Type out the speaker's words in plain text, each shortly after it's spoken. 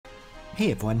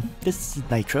Hey everyone, this is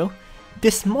Nitro.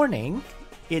 This morning,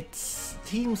 it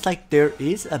seems like there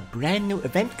is a brand new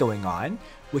event going on,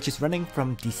 which is running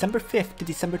from December 5th to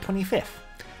December 25th.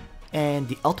 And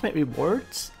the ultimate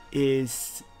rewards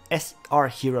is SR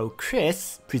hero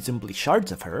Chris, presumably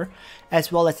shards of her,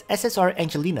 as well as SSR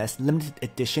Angelina's limited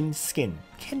edition skin,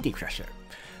 Candy Crusher.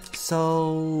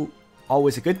 So,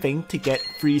 always a good thing to get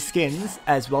free skins,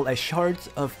 as well as shards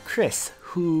of Chris,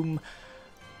 whom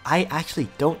I actually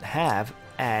don't have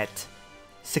at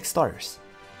 6 stars.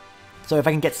 So if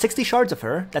I can get 60 shards of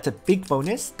her, that's a big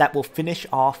bonus that will finish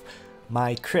off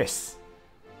my Chris,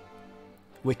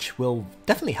 which will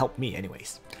definitely help me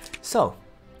anyways. So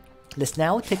let's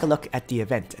now take a look at the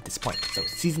event at this point. So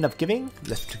Season of Giving,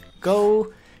 let's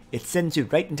go. It sends you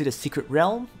right into the Secret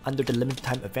Realm under the limited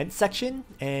time event section,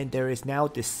 and there is now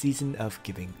this Season of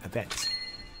Giving event.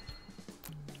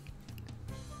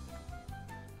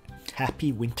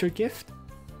 Happy Wintergift?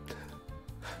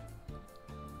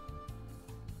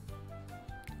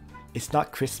 It's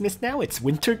not Christmas now, it's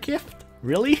Wintergift?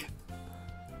 Really?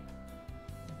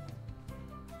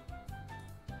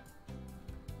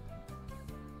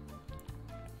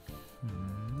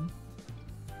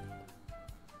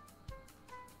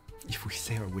 If we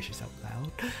say our wishes out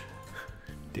loud,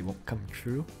 they won't come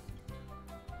true.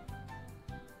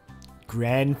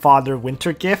 Grandfather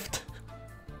Wintergift?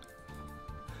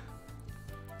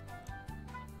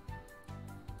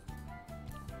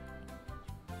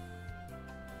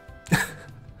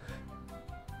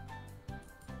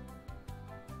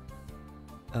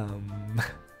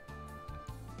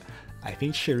 I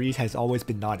think Cherise has always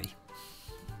been naughty.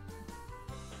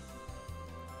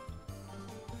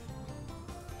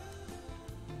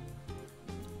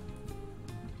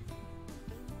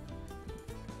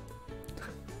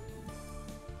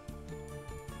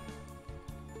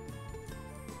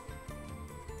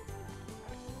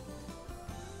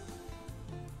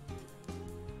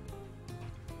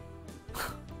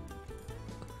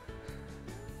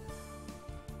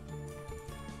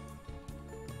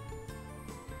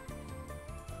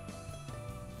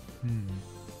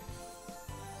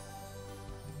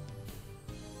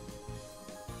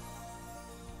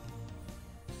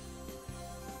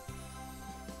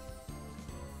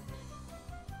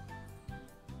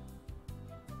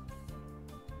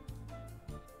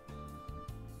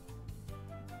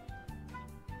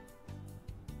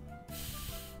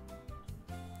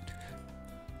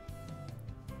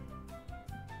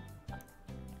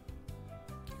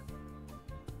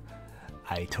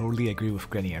 I totally agree with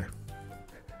Grenier.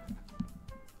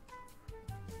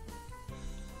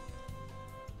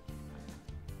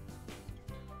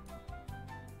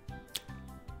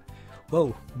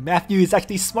 Whoa, Matthew is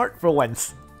actually smart for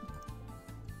once.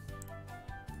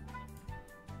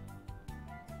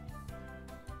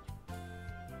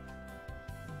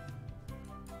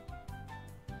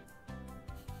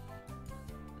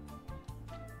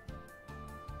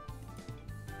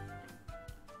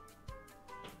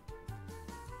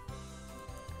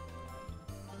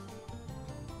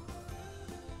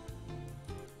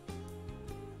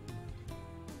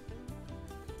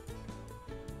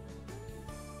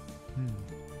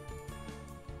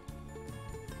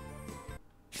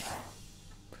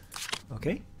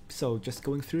 Okay, so just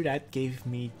going through that gave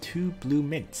me 2 blue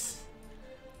mints,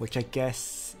 which I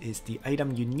guess is the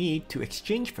item you need to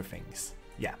exchange for things.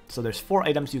 Yeah, so there's 4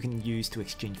 items you can use to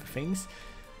exchange for things.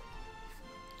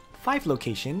 5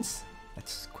 locations,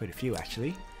 that's quite a few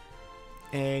actually.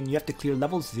 And you have to clear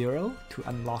level 0 to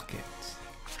unlock it.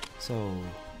 So,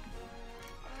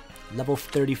 level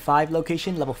 35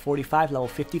 location, level 45, level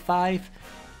 55,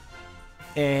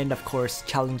 and of course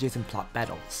challenges and plot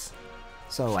battles.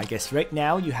 So I guess right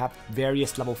now you have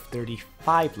various level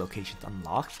 35 locations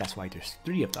unlocked, that's why there's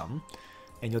 3 of them,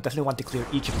 and you'll definitely want to clear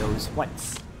each of those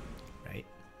once, right?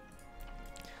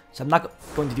 So I'm not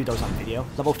going to do those on video.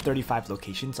 Level 35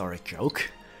 locations are a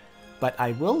joke, but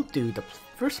I will do the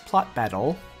first plot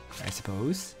battle, I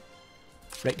suppose,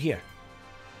 right here.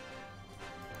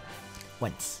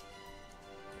 Once.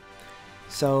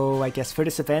 So I guess for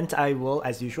this event I will,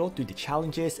 as usual, do the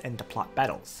challenges and the plot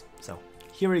battles. So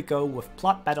here we go with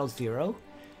Plot Battle 0,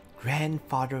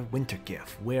 Grandfather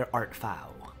Wintergift, Where Art Thou?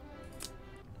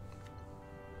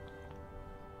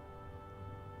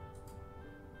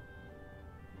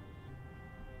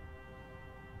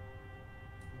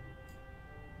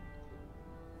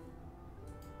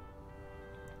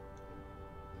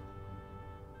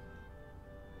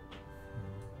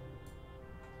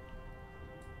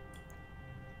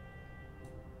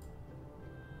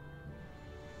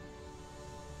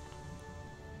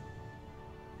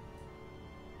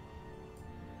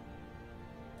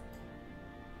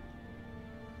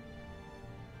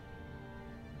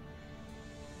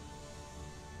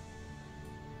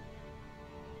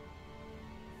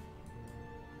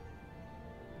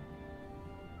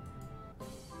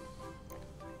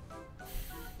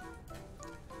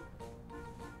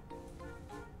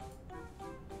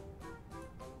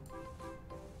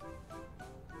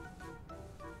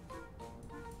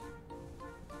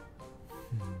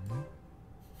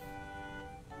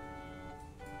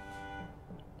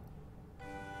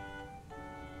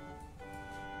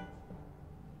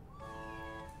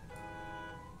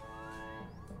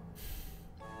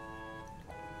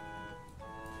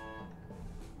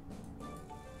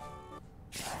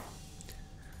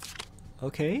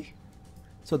 Okay.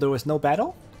 So there was no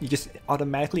battle? You just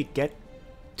automatically get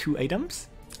 2 items?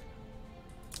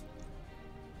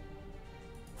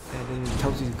 And then it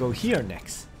tells you to go here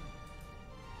next.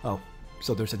 Oh,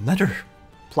 so there's another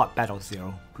plot battle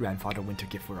 0, Grandfather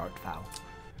Wintergift for Art Vow.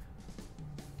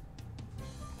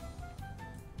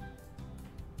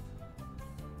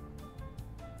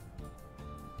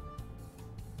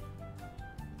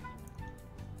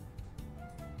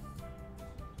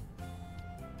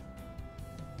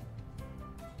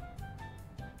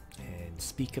 And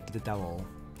speak of the devil,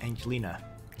 Angelina.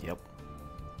 Yep.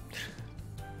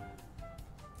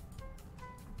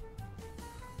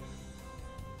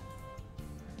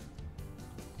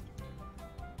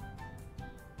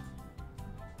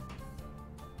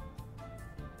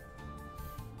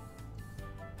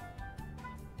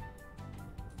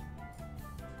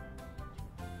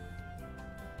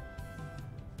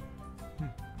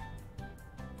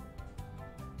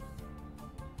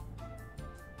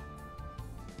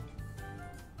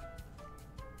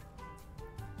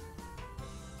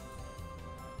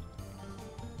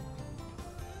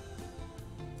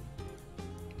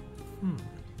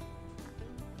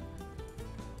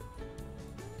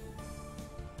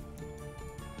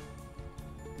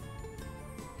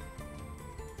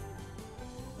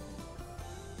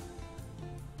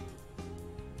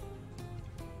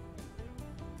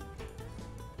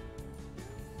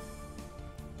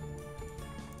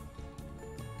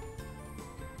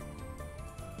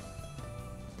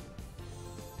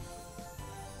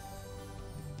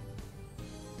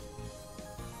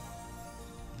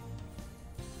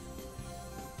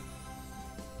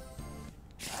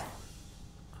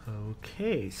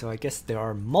 Okay, so I guess there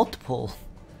are multiple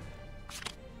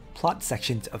plot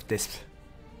sections of this.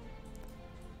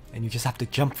 And you just have to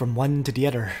jump from one to the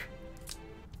other.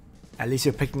 At least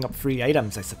you're picking up free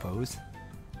items, I suppose.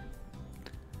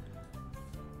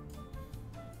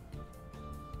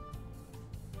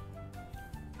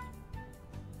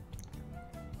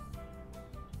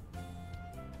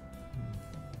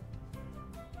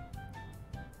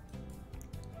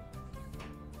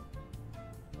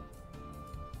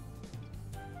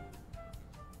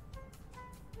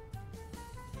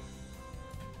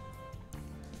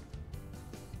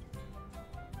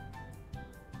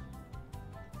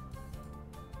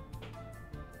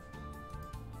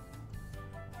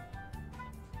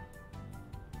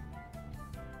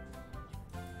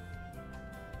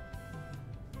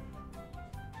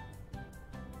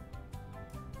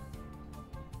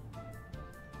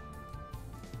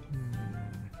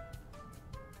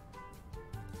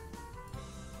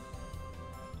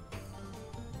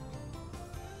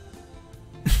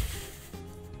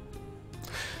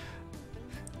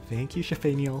 Thank you,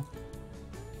 Shafaniel.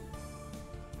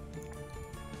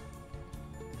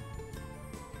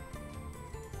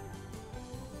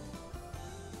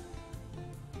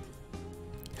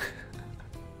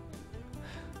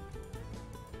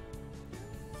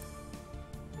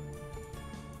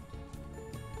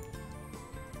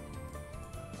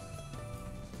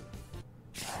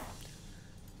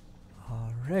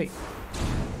 Alright.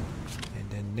 And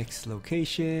then next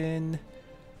location.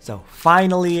 So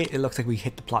finally, it looks like we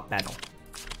hit the plot battle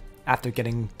after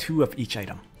getting 2 of each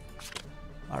item.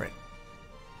 Alright,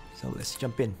 so let's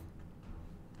jump in.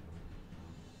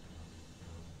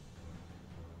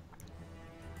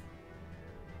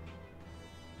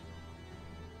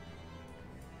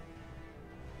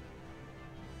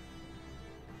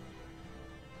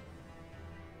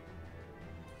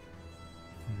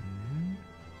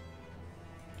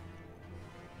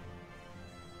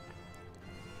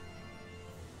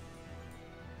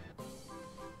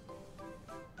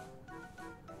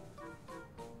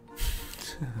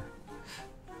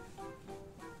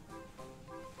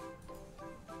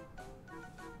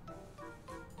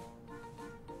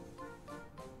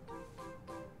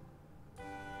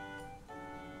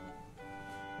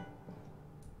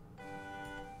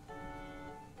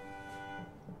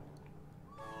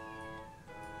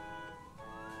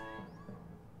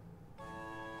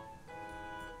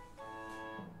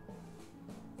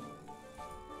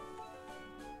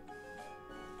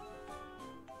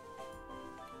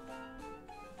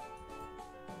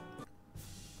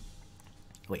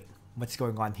 Wait, what's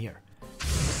going on here?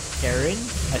 Aaron,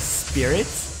 a spirit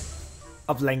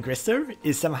of Langrisser,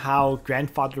 is somehow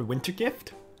Grandfather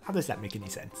Wintergift? How does that make any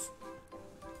sense?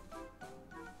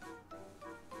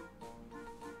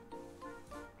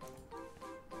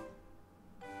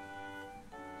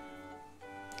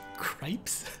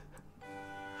 Cripes?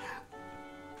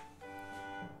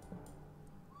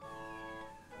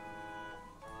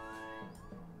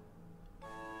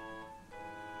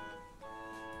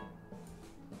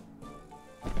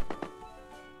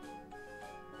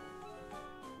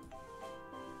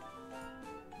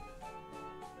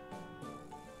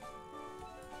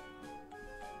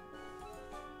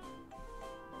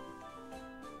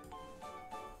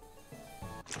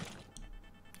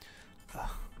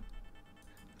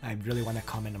 I really want to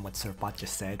comment on what Surfbot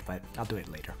just said, but I'll do it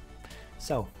later.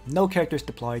 So, no characters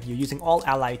deployed. You're using all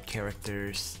allied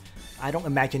characters. I don't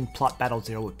imagine Plot Battle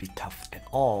 0 would be tough at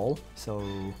all, so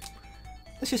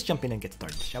let's just jump in and get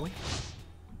started, shall we?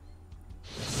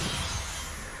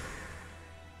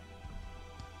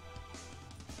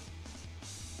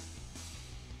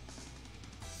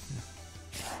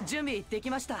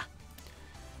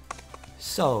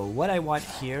 So, what I want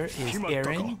here is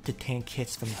Aaron to tank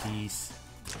hits from these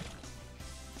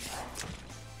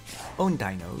own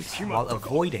dinos while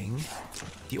avoiding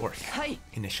the orc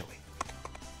initially.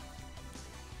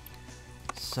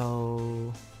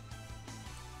 So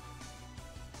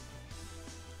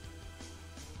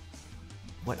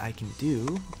what I can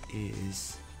do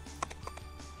is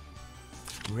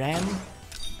ram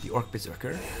the orc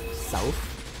berserker south,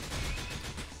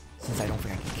 since I don't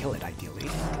think I can kill it ideally,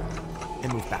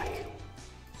 and move back.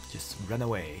 Just run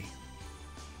away.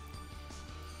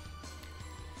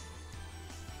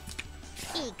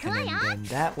 And then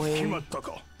that way,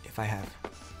 if I have...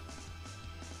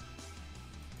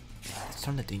 Let's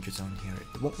turn the danger zone here.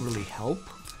 It won't really help,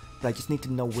 but I just need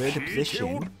to know where to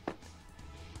position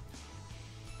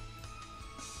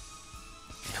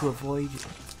to avoid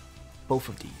both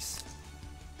of these.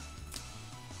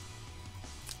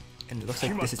 And it looks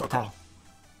like this is the town.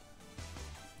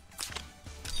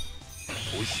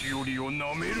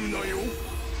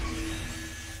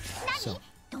 So,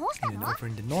 and then over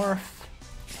in the north,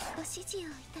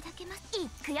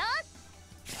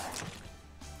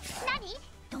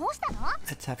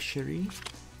 let's have Shuri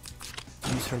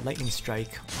use her lightning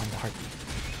strike on the heartbeat.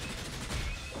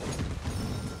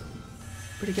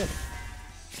 Pretty good.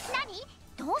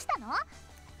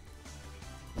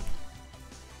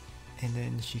 And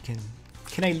then she can...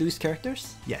 Can I lose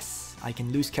characters? Yes, I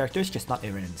can lose characters, just not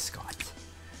Aaron and Scott.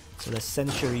 So let's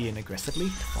send Shuri in aggressively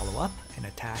to follow up and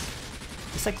attack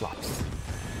the Cyclops.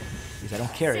 Because I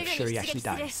don't care if Shuri actually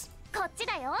dies.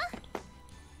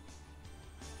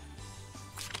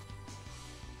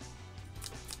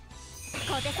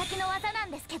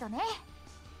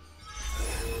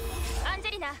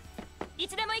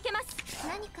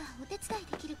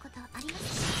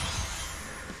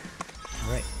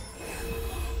 Alright.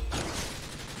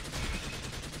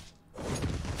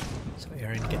 So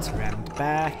Aaron gets rammed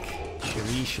back.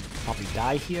 Shuri should probably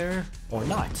die here, or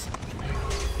not.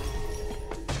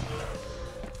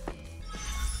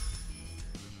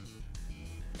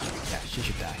 Yeah, she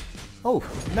should die. Oh,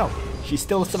 no! She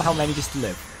still somehow manages to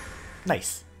live.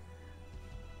 Nice.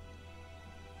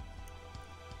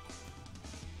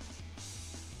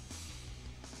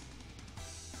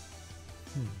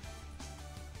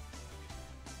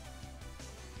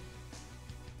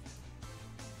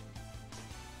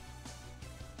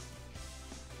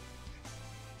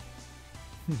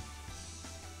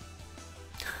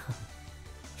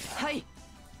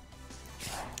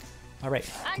 Alright,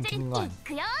 continuing on.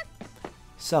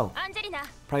 So,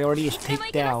 priority is to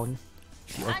take down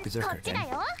the Orc Berserker then.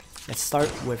 Let's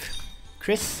start with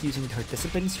Chris using her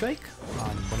Discipline Strike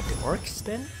on one of the Orcs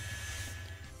then.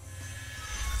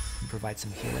 And provide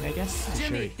some healing, I guess.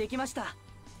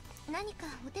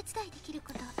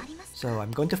 So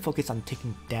I'm going to focus on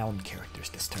taking down characters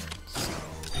this turn. So,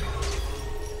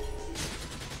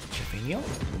 Chefenio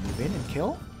will move in and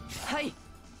kill.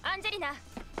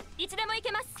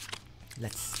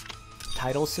 Let's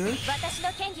Tidal Surge.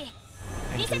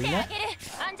 Angelina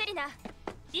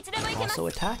also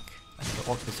attack another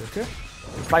Orc Berserker.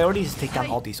 The priority is to take down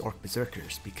all these Orc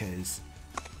Berserkers because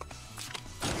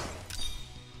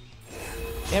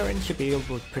Aaron should be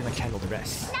able to pretty much handle the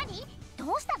rest.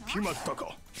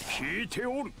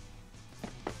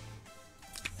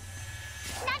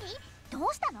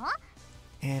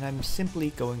 And I'm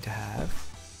simply going to have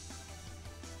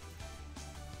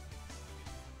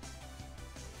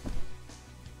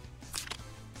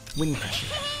Wind Pressure.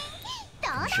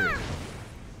 I'm sure.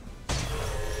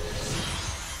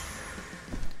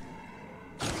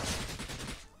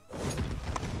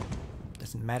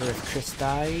 Doesn't matter if Chris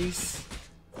dies,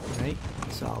 right?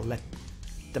 So I'll let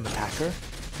them attack her.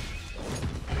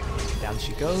 Down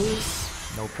she goes,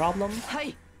 no problem.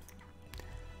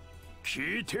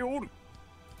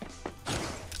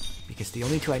 Because the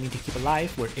only two I need to keep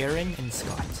alive were Aaron and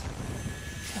Scott.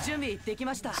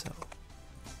 So.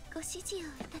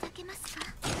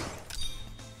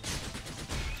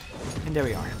 And there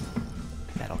we are.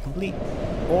 Battle complete.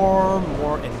 Or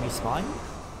more enemy spawn.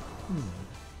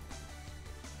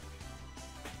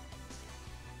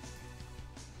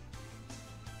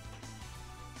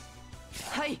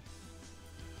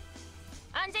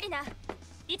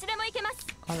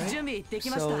 Alright,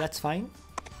 so that's fine.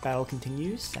 battle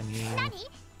continues. I mean,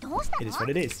 it is what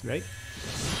it is, right?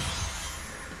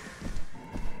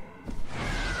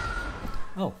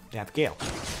 Oh, they have Gale.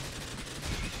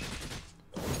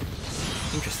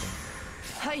 Interesting.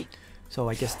 So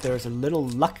I guess there's a little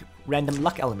random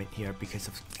luck element here because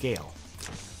of Gale.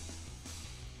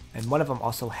 And one of them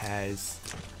also has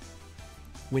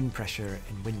wind pressure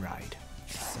and wind ride.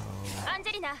 So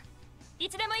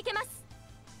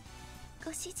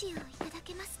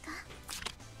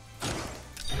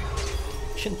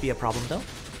shouldn't be a problem though.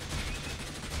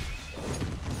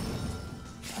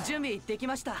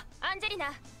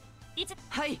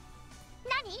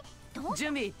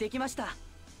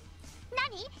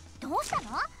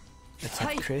 Let's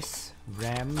have Chris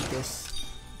ram this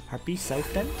harpy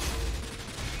south then.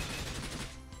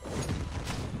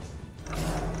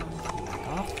 Back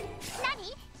off.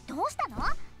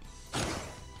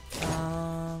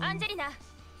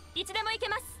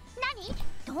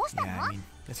 Yeah, I mean,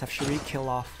 let's have Shuri kill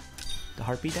off the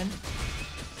harpy then.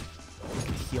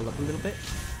 Heal up a little bit.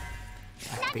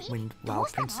 Activate Wind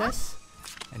Wild Princess.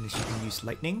 And then she can use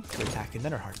lightning to attack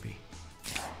another harpy.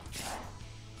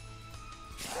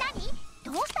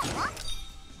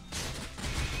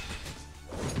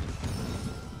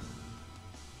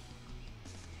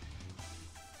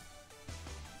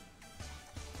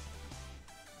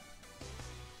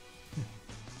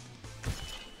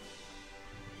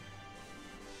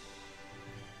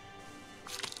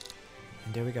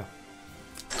 And there we go.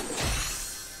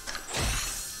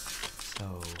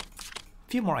 So, a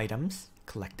few more items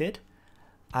collected.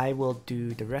 I will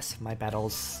do the rest of my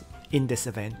battles in this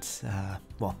event.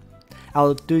 Well,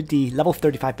 I'll do the level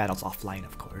 35 battles offline,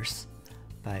 of course.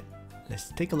 But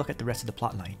let's take a look at the rest of the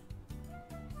plotline.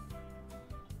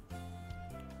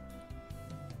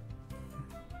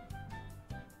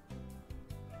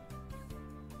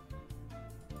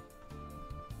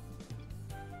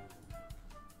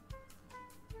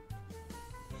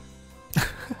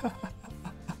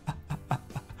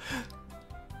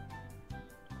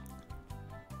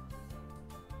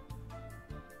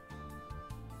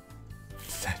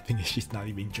 Sad thing is she's not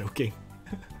even joking.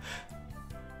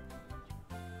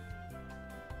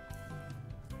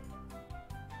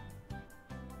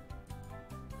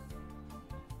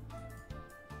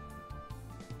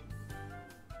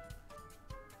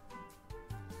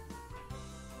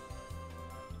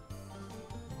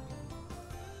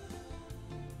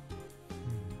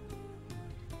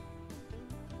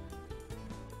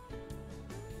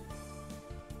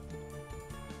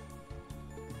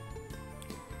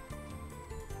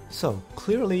 So,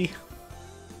 clearly,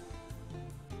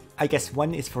 I guess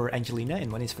one is for Angelina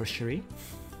and one is for Shuri.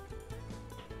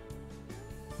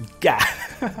 Gah!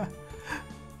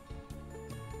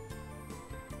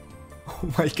 Oh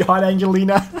my god,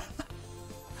 Angelina!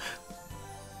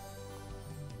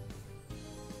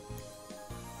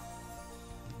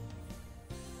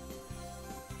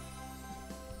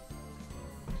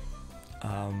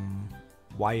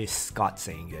 Why is Scott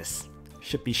saying this?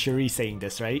 Should be Shuri saying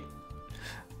this, right?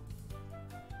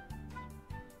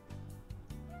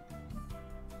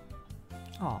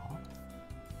 Aww.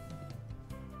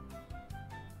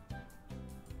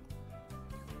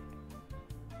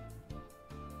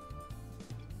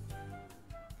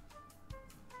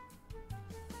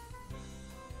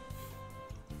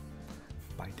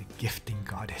 By the gifting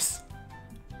goddess.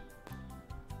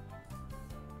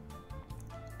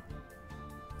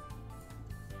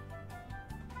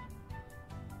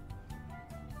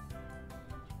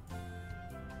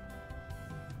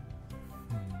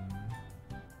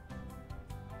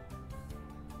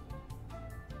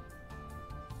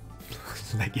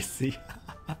 Legacy.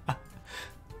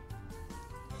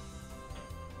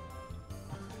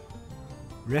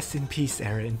 Rest in peace,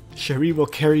 Eren. Shuri will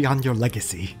carry on your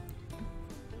legacy.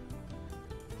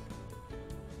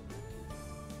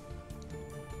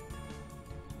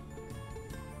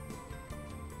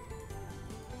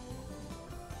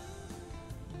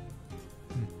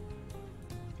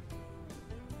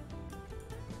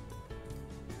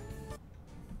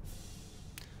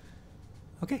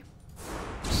 Okay.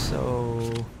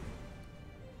 So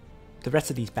the rest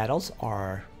of these battles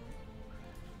are,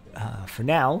 for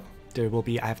now, there will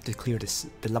be, I have to clear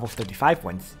the level 35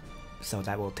 ones, so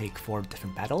that will take 4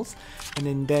 different battles,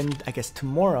 and then I guess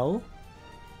tomorrow,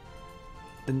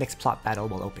 the next plot battle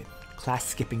will open, Class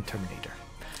Skipping Terminator.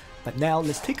 But now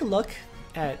let's take a look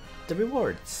at the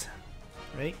rewards,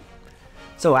 right?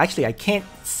 So actually I can't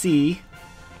see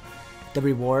the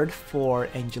reward for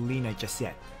Angelina just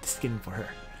yet, the skin for her.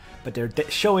 But they're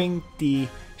showing the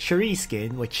Shuri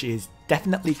skin, which is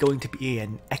definitely going to be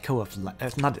an Echo of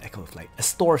Light, not an Echo of Light, a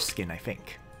Store skin, I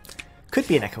think. Could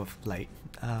be an Echo of Light.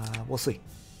 We'll see.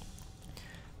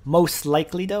 Most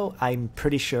likely though, I'm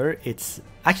pretty sure it's...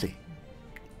 Actually,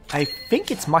 I think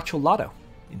it's Macho Lotto,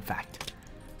 in fact.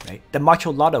 Right? The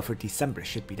Macho Lotto for December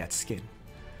should be that skin.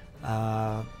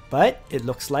 But it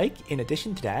looks like, in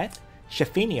addition to that,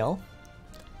 Shafaniel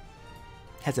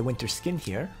has a winter skin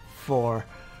here for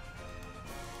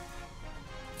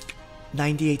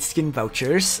 98 skin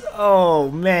vouchers. Oh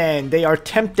man, they are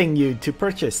tempting you to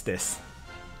purchase this.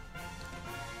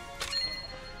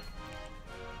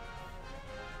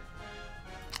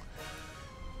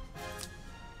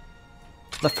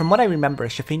 But from what I remember,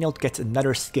 Shafaniel gets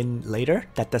another skin later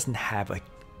that doesn't have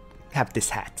this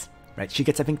hat, right? She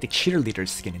gets, I think, the cheerleader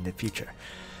skin in the future.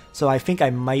 So I think I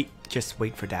might just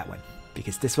wait for that one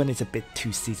because this one is a bit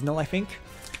too seasonal, I think.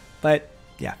 But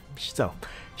yeah, so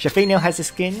Shafaniel has a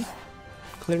skin,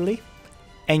 clearly.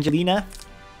 Angelina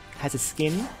has a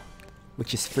skin,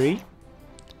 which is free,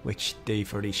 which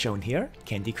they've already shown here.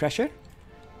 Candy Crusher.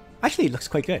 Actually, it looks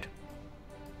quite good.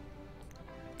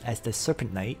 As the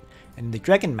Serpent Knight. And the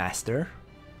Dragon Master,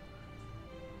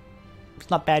 it's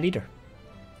not bad either.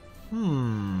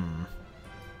 And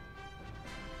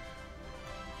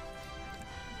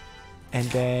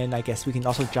then I guess we can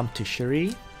also jump to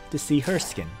Shuri to see her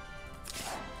skin.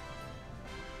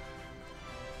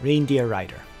 Reindeer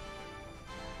Rider.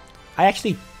 I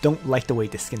actually don't like the way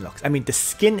the skin looks. I mean, the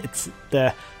skin,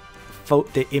 the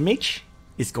image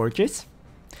is gorgeous.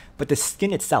 But the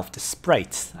skin itself, the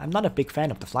sprites, I'm not a big fan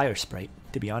of the flyer sprite,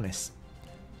 to be honest.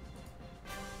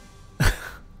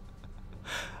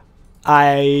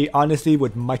 I honestly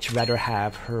would much rather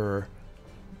have her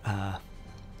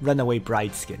Runaway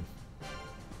Bride skin,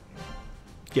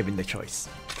 given the choice.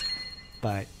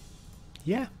 But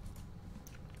yeah.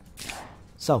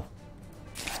 So,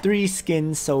 3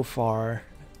 skins so far.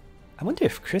 I wonder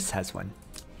if Chris has one.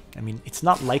 I mean, it's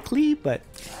not likely, but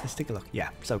let's take a look.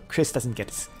 Yeah, so Chris doesn't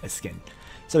get a skin.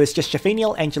 So it's just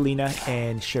Shafaniel, Angelina,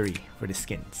 and Shuri for the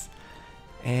skins.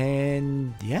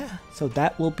 And yeah, so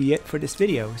that will be it for this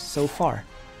video so far.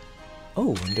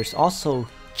 Oh, and there's also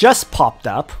just popped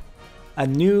up a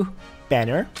new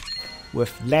banner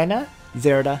with Lana,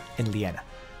 Zerda, and Liana.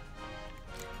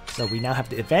 So we now have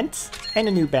the event and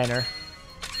a new banner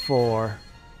for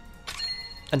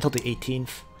until the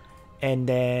 18th. And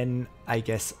then, I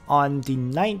guess, on the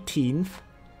 19th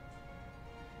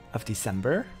of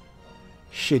December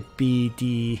should be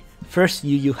the first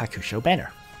Yu Yu Hakusho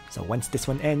banner. So once this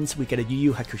one ends, we get a Yu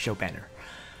Yu Hakusho banner.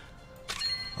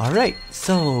 Alright,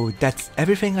 so that's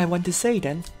everything I want to say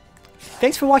then.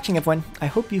 Thanks for watching, everyone. I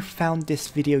hope you found this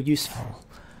video useful.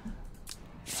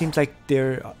 Seems like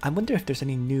I wonder if there's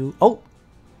any new... Oh!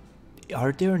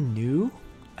 Are there new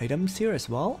items here as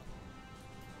well?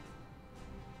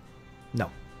 No.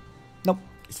 Nope,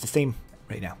 it's the same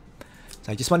right now.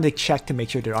 So I just wanted to check to make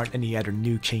sure there aren't any other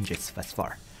new changes thus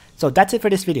far. So that's it for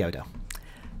this video though.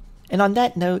 And on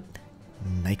that note,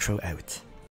 Nitro out.